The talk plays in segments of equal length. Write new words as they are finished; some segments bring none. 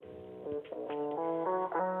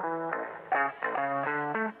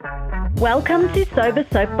Welcome to Sober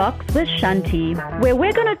Soapbox with Shanti, where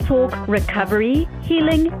we're going to talk recovery,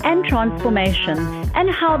 healing, and transformation, and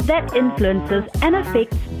how that influences and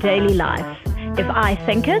affects daily life. If I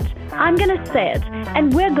think it, I'm going to say it,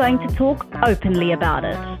 and we're going to talk openly about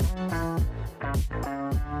it.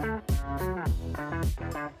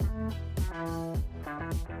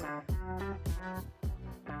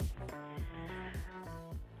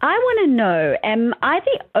 I want to know, am I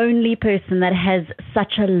the only person that has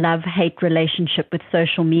such a love-hate relationship with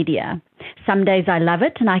social media? Some days I love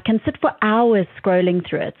it and I can sit for hours scrolling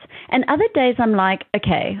through it. And other days I'm like,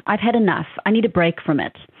 okay, I've had enough. I need a break from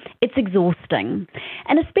it. It's exhausting.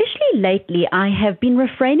 And especially lately, I have been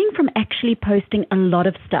refraining from actually posting a lot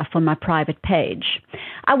of stuff on my private page.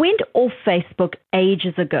 I went off Facebook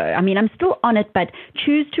ages ago. I mean, I'm still on it, but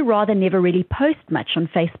choose to rather never really post much on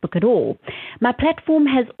Facebook at all. My platform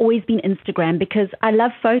has always been Instagram because I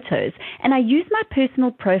love photos, and I use my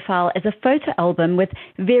personal profile as a photo album with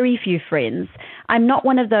very few friends. I'm not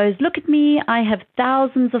one of those, look at me, I have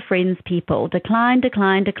thousands of friends people. Decline,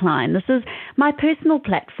 decline, decline. This is my personal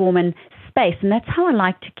platform and space, and that's how I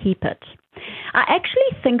like to keep it. I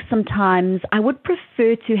actually think sometimes I would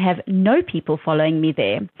prefer to have no people following me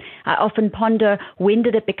there. I often ponder, when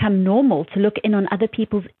did it become normal to look in on other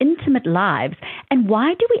people's intimate lives, and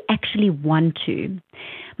why do we actually want to?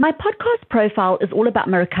 My podcast profile is all about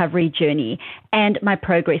my recovery journey and my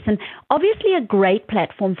progress, and obviously a great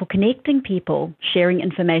platform for connecting people, sharing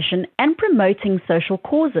information, and promoting social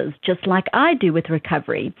causes, just like I do with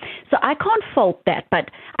recovery. So I can't fault that, but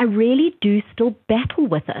I really do still battle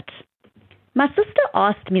with it. My sister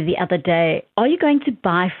asked me the other day, are you going to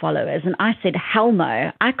buy followers? And I said, hell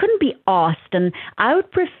no. I couldn't be asked, and I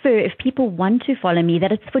would prefer, if people want to follow me,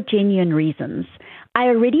 that it's for genuine reasons. I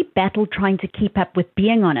already battle trying to keep up with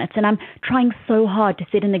being on it, and I'm trying so hard to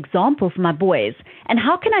set an example for my boys. And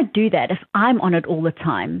how can I do that if I'm on it all the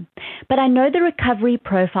time? But I know the recovery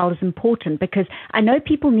profile is important because I know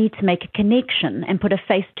people need to make a connection and put a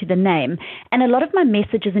face to the name, and a lot of my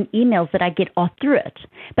messages and emails that I get are through it.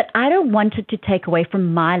 But I don't want it to take away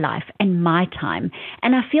from my life and my time,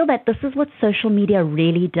 and I feel that this is what social media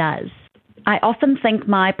really does. I often think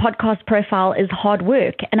my podcast profile is hard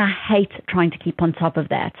work, and I hate trying to keep on top of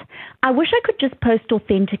that. I wish I could just post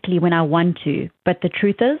authentically when I want to, but the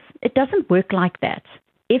truth is, it doesn't work like that.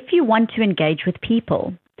 If you want to engage with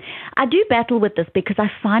people, I do battle with this because I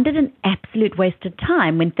find it an absolute waste of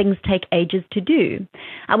time when things take ages to do.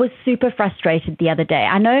 I was super frustrated the other day.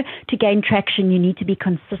 I know to gain traction, you need to be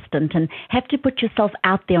consistent and have to put yourself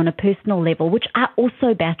out there on a personal level, which I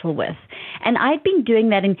also battle with. And I'd been doing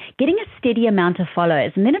that and getting a steady amount of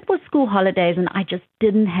followers. And then it was school holidays and I just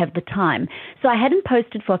didn't have the time. So I hadn't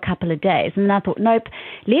posted for a couple of days. And then I thought, nope,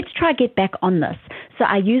 let's try get back on this. So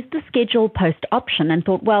I used the schedule post option and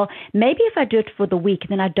thought, well, maybe if I do it for the week,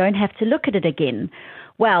 then I don't have to look at it again.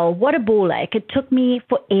 Well, what a ball ache. It took me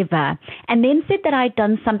forever. And then said that I'd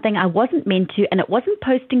done something I wasn't meant to, and it wasn't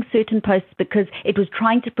posting certain posts because it was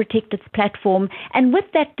trying to protect its platform. And with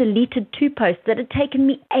that, deleted 2 posts that had taken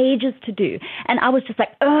me ages to do. And I was just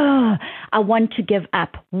like, oh, I want to give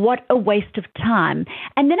up. What a waste of time.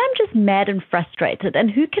 And then I'm just mad and frustrated. And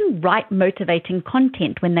who can write motivating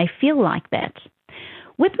content when they feel like that?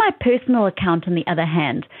 With my personal account, on the other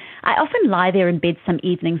hand, I often lie there in bed some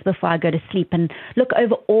evenings before I go to sleep and look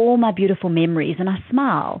over all my beautiful memories, and I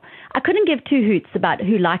smile. I couldn't give 2 hoots about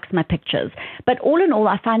who likes my pictures, but all in all,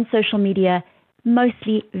 I find social media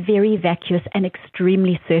mostly very vacuous and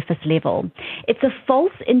extremely surface level. It's a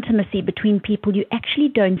false intimacy between people you actually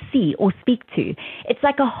don't see or speak to. It's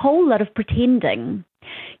like a whole lot of pretending.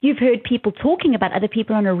 You've heard people talking about other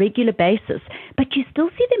people on a regular basis, but you still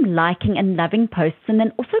see them liking and loving posts and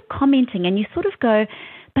then also commenting, and you sort of go,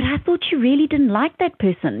 but I thought you really didn't like that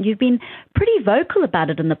person. You've been pretty vocal about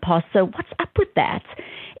it in the past, so what's up with that?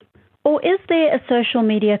 Or is there a social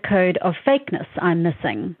media code of fakeness I'm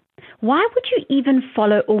missing? Why would you even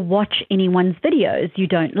follow or watch anyone's videos you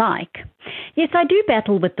don't like? Yes, I do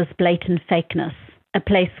battle with this blatant fakeness. A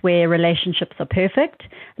place where relationships are perfect,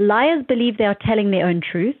 liars believe they are telling their own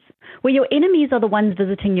truth, where your enemies are the ones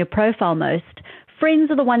visiting your profile most, friends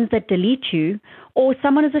are the ones that delete you, or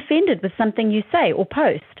someone is offended with something you say or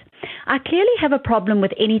post. I clearly have a problem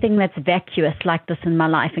with anything that's vacuous like this in my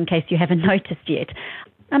life, in case you haven't noticed yet.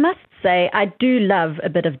 I must say, I do love a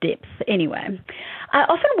bit of depth anyway. I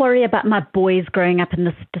often worry about my boys growing up in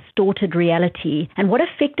this distorted reality and what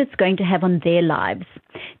effect it's going to have on their lives.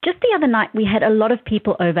 Just the other night, we had a lot of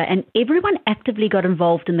people over and everyone actively got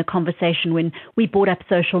involved in the conversation when we brought up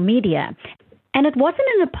social media. And it wasn't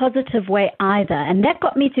in a positive way either, and that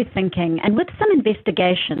got me to thinking, and with some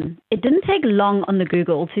investigation, it didn't take long on the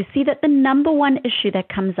Google to see that the number one issue that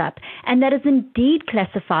comes up, and that is indeed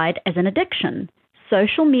classified as an addiction.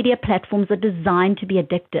 Social media platforms are designed to be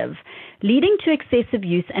addictive, leading to excessive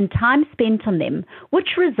use and time spent on them,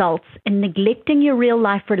 which results in neglecting your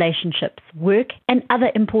real-life relationships, work, and other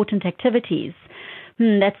important activities.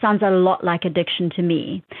 That sounds a lot like addiction to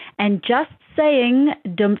me. And just saying,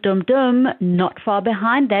 not far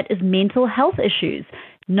behind that is mental health issues.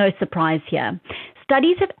 No surprise here.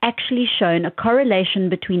 Studies have actually shown a correlation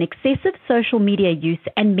between excessive social media use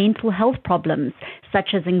and mental health problems,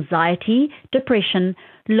 such as anxiety, depression,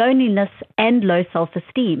 loneliness, and low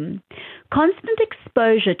self-esteem. Constant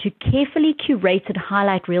exposure to carefully curated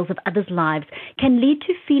highlight reels of others' lives can lead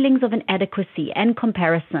to feelings of inadequacy and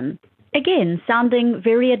comparison. Again, sounding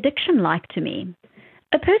very addiction-like to me.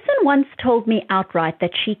 A person once told me outright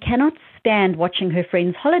that she cannot stand watching her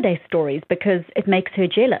friends' holiday stories because it makes her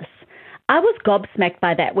jealous. I was gobsmacked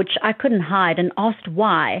by that, which I couldn't hide, and asked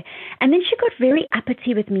why. And then she got very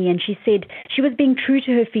uppity with me, and she said she was being true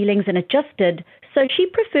to her feelings, and it just did, so she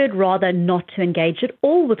preferred rather not to engage at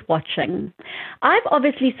all with watching. I've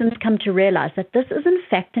obviously since come to realize that this is in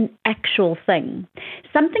fact an actual thing,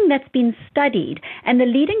 something that's been studied, and the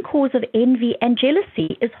leading cause of envy and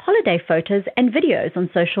jealousy is holiday photos and videos on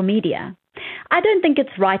social media. I don't think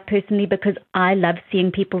it's right personally because I love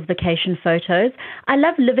seeing people's vacation photos. I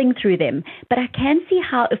love living through them, but I can see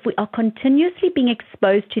how if we are continuously being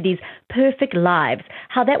exposed to these perfect lives,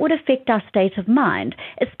 how that would affect our state of mind,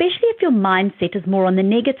 especially if your mindset is more on the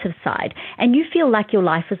negative side and you feel like your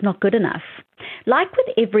life is not good enough. Like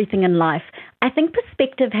with everything in life, I think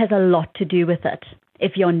perspective has a lot to do with it.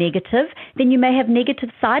 If you're negative, then you may have negative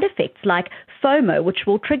side effects like FOMO, which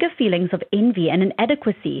will trigger feelings of envy and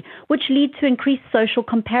inadequacy, which lead to increased social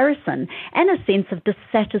comparison and a sense of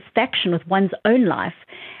dissatisfaction with one's own life.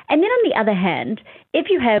 And then on the other hand, if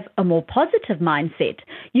you have a more positive mindset,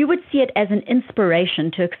 you would see it as an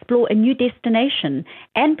inspiration to explore a new destination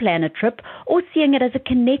and plan a trip, or seeing it as a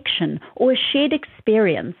connection or a shared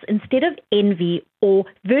experience instead of envy or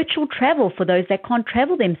virtual travel for those that can't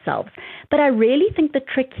travel themselves. But I really think the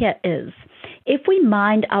trick here is, if we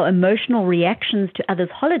mind our emotional reactions to others'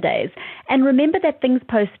 holidays and remember that things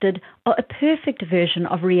posted are a perfect version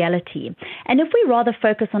of reality, and if we rather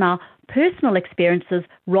focus on our personal experiences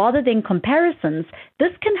rather than comparisons,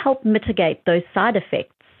 this can help mitigate those side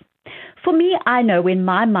effects. For me, I know when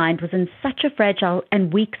my mind was in such a fragile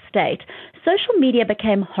and weak state, social media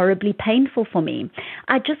became horribly painful for me.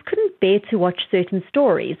 I just couldn't bear to watch certain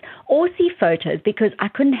stories or see photos because I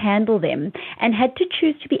couldn't handle them and had to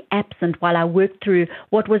choose to be absent while I worked through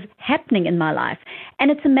what was happening in my life.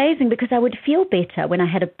 And it's amazing because I would feel better when I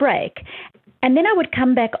had a break. And then I would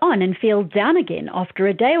come back on and feel down again after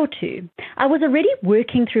a day or two. I was already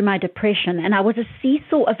working through my depression, and I was a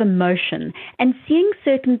seesaw of emotion, and seeing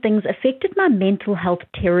certain things affected my mental health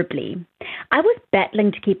terribly. I was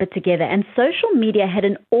battling to keep it together, and social media had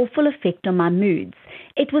an awful effect on my moods.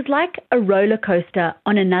 It was like a roller coaster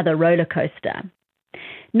on another roller coaster.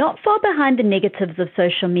 Not far behind the negatives of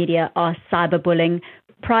social media are cyberbullying,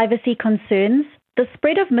 privacy concerns, the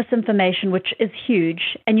spread of misinformation, which is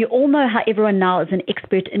huge, and you all know how everyone now is an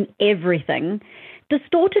expert in everything,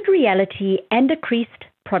 distorted reality, and decreased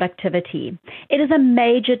productivity. It is a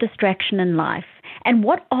major distraction in life. And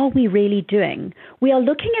what are we really doing? We are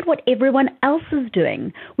looking at what everyone else is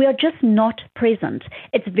doing. We are just not present.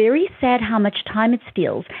 It's very sad how much time it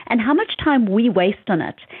steals and how much time we waste on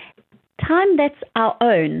it. Time that's our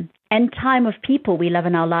own, and time of people we love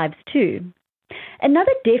in our lives too.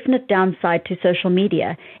 Another definite downside to social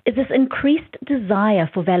media is this increased desire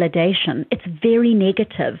for validation. It's very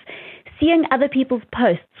negative. Seeing other people's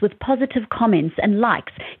posts with positive comments and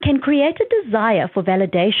likes can create a desire for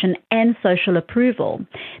validation and social approval.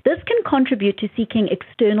 This can contribute to seeking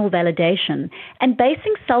external validation and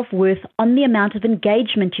basing self-worth on the amount of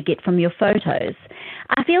engagement you get from your photos.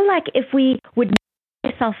 I feel like if we would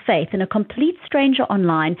our faith in a complete stranger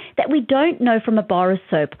online that we don't know from a bar of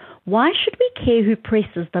soap, why should we care who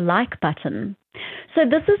presses the like button? So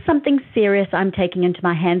this is something serious I'm taking into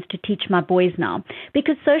my hands to teach my boys now,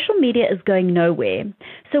 because social media is going nowhere.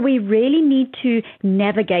 So we really need to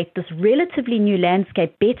navigate this relatively new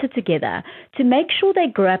landscape better together to make sure they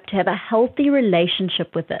grow up to have a healthy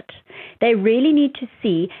relationship with it. They really need to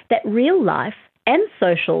see that real life and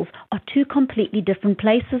socials are two completely different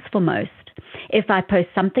places for most. If I post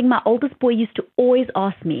something, my oldest boy used to always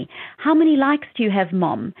ask me, "How many likes do you have,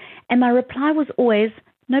 Mom?" And my reply was always,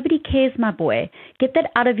 "Nobody cares, my boy. Get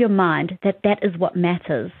that out of your mind, that is what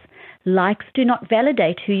matters. Likes do not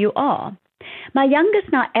validate who you are." My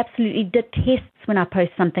youngest now absolutely detests when I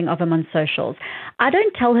post something of him on socials. I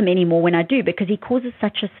don't tell him anymore when I do because he causes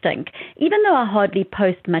such a stink, even though I hardly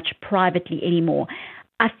post much privately anymore.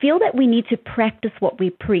 I feel that we need to practice what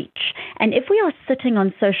we preach. And if we are sitting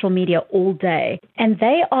on social media all day and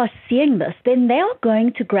they are seeing this, then they are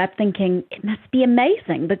going to grow up thinking it must be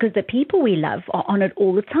amazing because the people we love are on it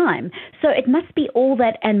all the time. So it must be all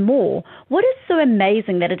that and more. What is so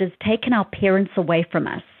amazing that it has taken our parents away from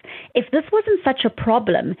us? If this wasn't such a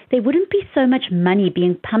problem, there wouldn't be so much money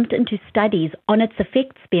being pumped into studies on its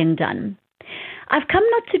effects being done. I've come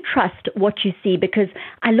not to trust what you see because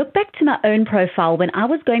I look back to my own profile when I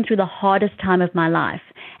was going through the hardest time of my life,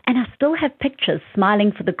 and I still have pictures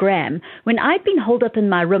smiling for the gram when I'd been holed up in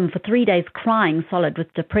my room for 3 days crying solid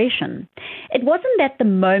with depression. It wasn't that the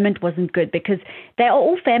moment wasn't good because they are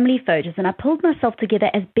all family photos and I pulled myself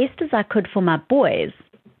together as best as I could for my boys.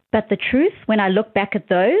 But the truth, when I look back at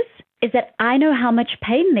those, is that I know how much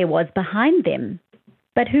pain there was behind them.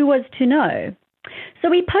 But who was to know? So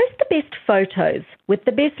we post the best photos, with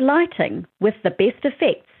the best lighting, with the best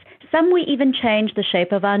effects. Some we even change the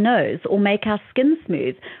shape of our nose or make our skin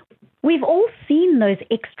smooth. We've all seen those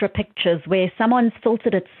extra pictures where someone's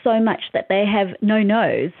filtered it so much that they have no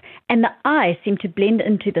nose and the eyes seem to blend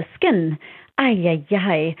into the skin. Ay, ay,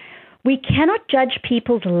 ay. We cannot judge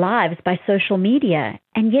people's lives by social media,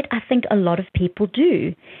 and yet I think a lot of people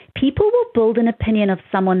do. People will build an opinion of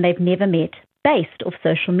someone they've never met based off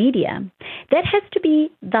social media. That has to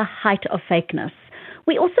be the height of fakeness.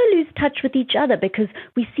 We also lose touch with each other because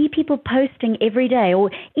we see people posting every day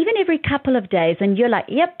or even every couple of days and you're like,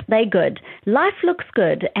 yep, they're good. Life looks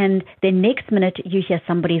good. And then next minute you hear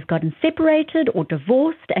somebody's gotten separated or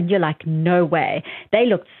divorced and you're like, no way. They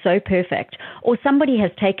looked so perfect. Or somebody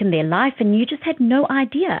has taken their life and you just had no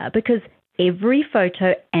idea because every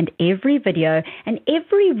photo and every video and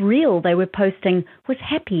every reel they were posting was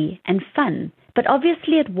happy and fun. But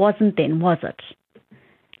obviously it wasn't then, was it?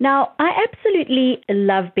 Now, I absolutely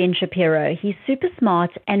love Ben Shapiro. He's super smart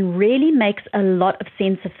and really makes a lot of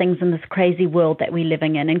sense of things in this crazy world that we're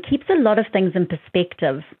living in and keeps a lot of things in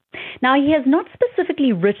perspective. Now, he has not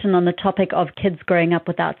specifically written on the topic of kids growing up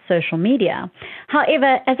without social media.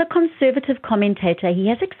 However, as a conservative commentator, he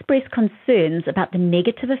has expressed concerns about the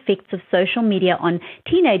negative effects of social media on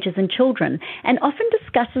teenagers and children and often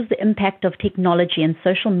discusses the impact of technology and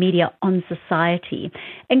social media on society,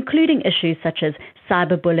 including issues such as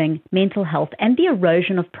cyberbullying, mental health, and the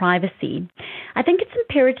erosion of privacy. I think it's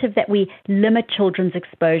imperative that we limit children's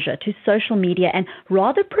exposure to social media and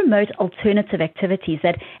rather promote alternative activities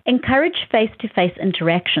that encourage face-to-face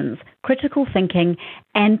interactions, critical thinking,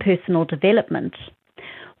 and personal development.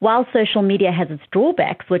 While social media has its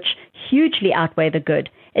drawbacks, which hugely outweigh the good,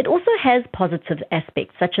 it also has positive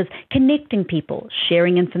aspects such as connecting people,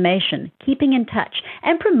 sharing information, keeping in touch,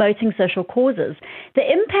 and promoting social causes.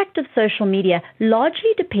 The impact of social media largely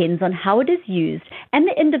depends on how it is used and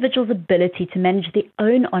the individual's ability to manage their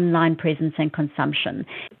own online presence and consumption.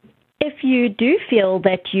 If you do feel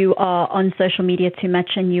that you are on social media too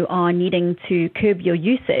much and you are needing to curb your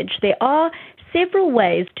usage, there are several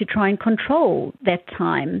ways to try and control that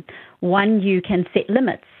time. One, you can set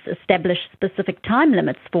limits, establish specific time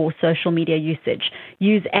limits for social media usage,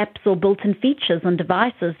 use apps or built-in features on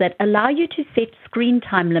devices that allow you to set screen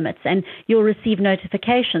time limits and you'll receive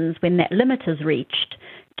notifications when that limit is reached.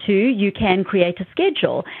 2, you can create a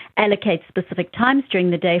schedule, allocate specific times during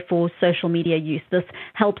the day for social media use. This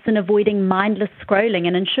helps in avoiding mindless scrolling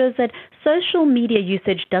and ensures that social media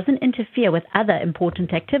usage doesn't interfere with other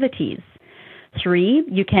important activities. 3,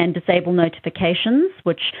 you can disable notifications,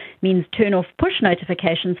 which means turn off push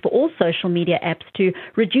notifications for all social media apps to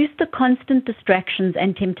reduce the constant distractions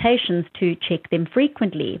and temptations to check them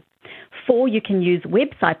frequently. 4, you can use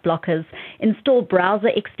website blockers, install browser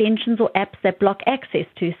extensions or apps that block access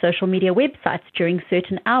to social media websites during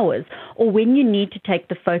certain hours or when you need to take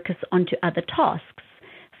the focus onto other tasks.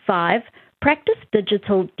 5, practice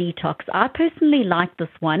digital detox. I personally like this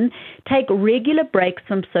one. Take regular breaks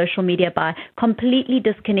from social media by completely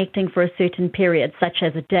disconnecting for a certain period, such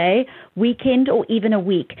as a day, weekend, or even a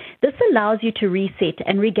week. This allows you to reset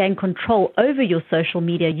and regain control over your social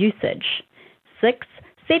media usage. 6,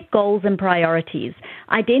 set goals and priorities.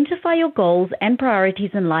 Identify your goals and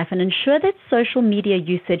priorities in life and ensure that social media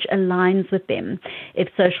usage aligns with them. If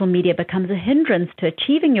social media becomes a hindrance to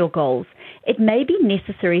achieving your goals, it may be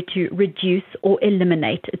necessary to reduce or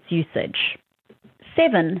eliminate its usage.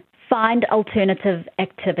 7, Find alternative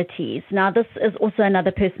activities. Now, this is also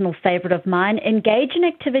another personal favorite of mine. Engage in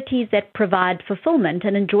activities that provide fulfillment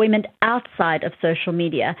and enjoyment outside of social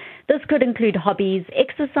media. This could include hobbies,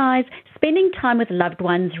 exercise, spending time with loved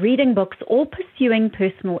ones, reading books, or pursuing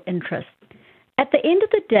personal interests. At the end of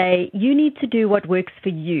the day, you need to do what works for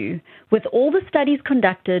you. With all the studies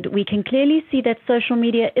conducted, we can clearly see that social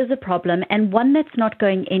media is a problem and one that's not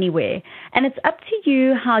going anywhere. And it's up to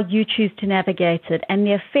you how you choose to navigate it and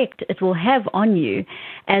the effect it will have on you.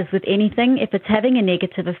 As with anything, if it's having a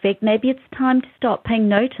negative effect, maybe it's time to start paying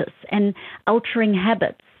notice and altering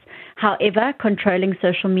habits. However, controlling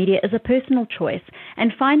social media is a personal choice,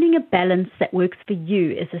 and finding a balance that works for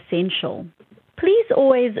you is essential. Please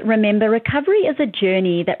always remember, recovery is a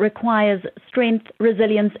journey that requires strength,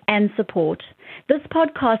 resilience, and support. This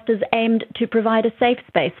podcast is aimed to provide a safe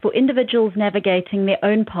space for individuals navigating their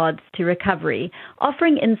own paths to recovery,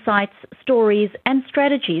 offering insights, stories, and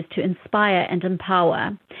strategies to inspire and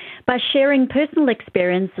empower. By sharing personal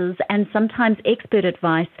experiences and sometimes expert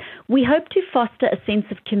advice, we hope to foster a sense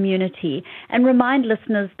of community and remind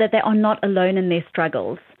listeners that they are not alone in their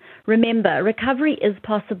struggles. Remember, recovery is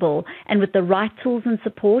possible, and with the right tools and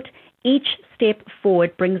support, each step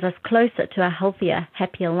forward brings us closer to a healthier,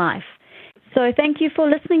 happier life. So thank you for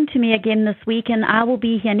listening to me again this week, and I will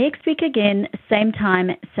be here next week again, same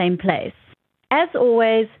time, same place. As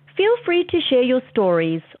always, feel free to share your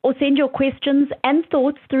stories or send your questions and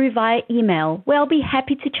thoughts through via email, where I'll be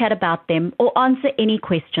happy to chat about them or answer any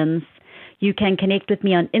questions. You can connect with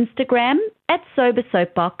me on Instagram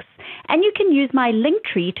 @SoberSoapbox, and you can use my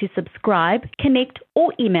Linktree to subscribe, connect,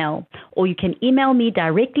 or email. Or you can email me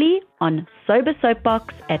directly on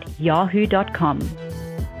sobersoapbox@yahoo.com.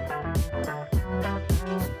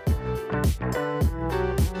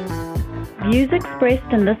 Views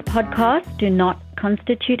expressed in this podcast do not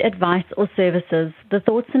constitute advice or services. The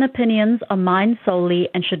thoughts and opinions are mine solely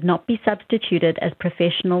and should not be substituted as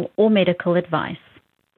professional or medical advice.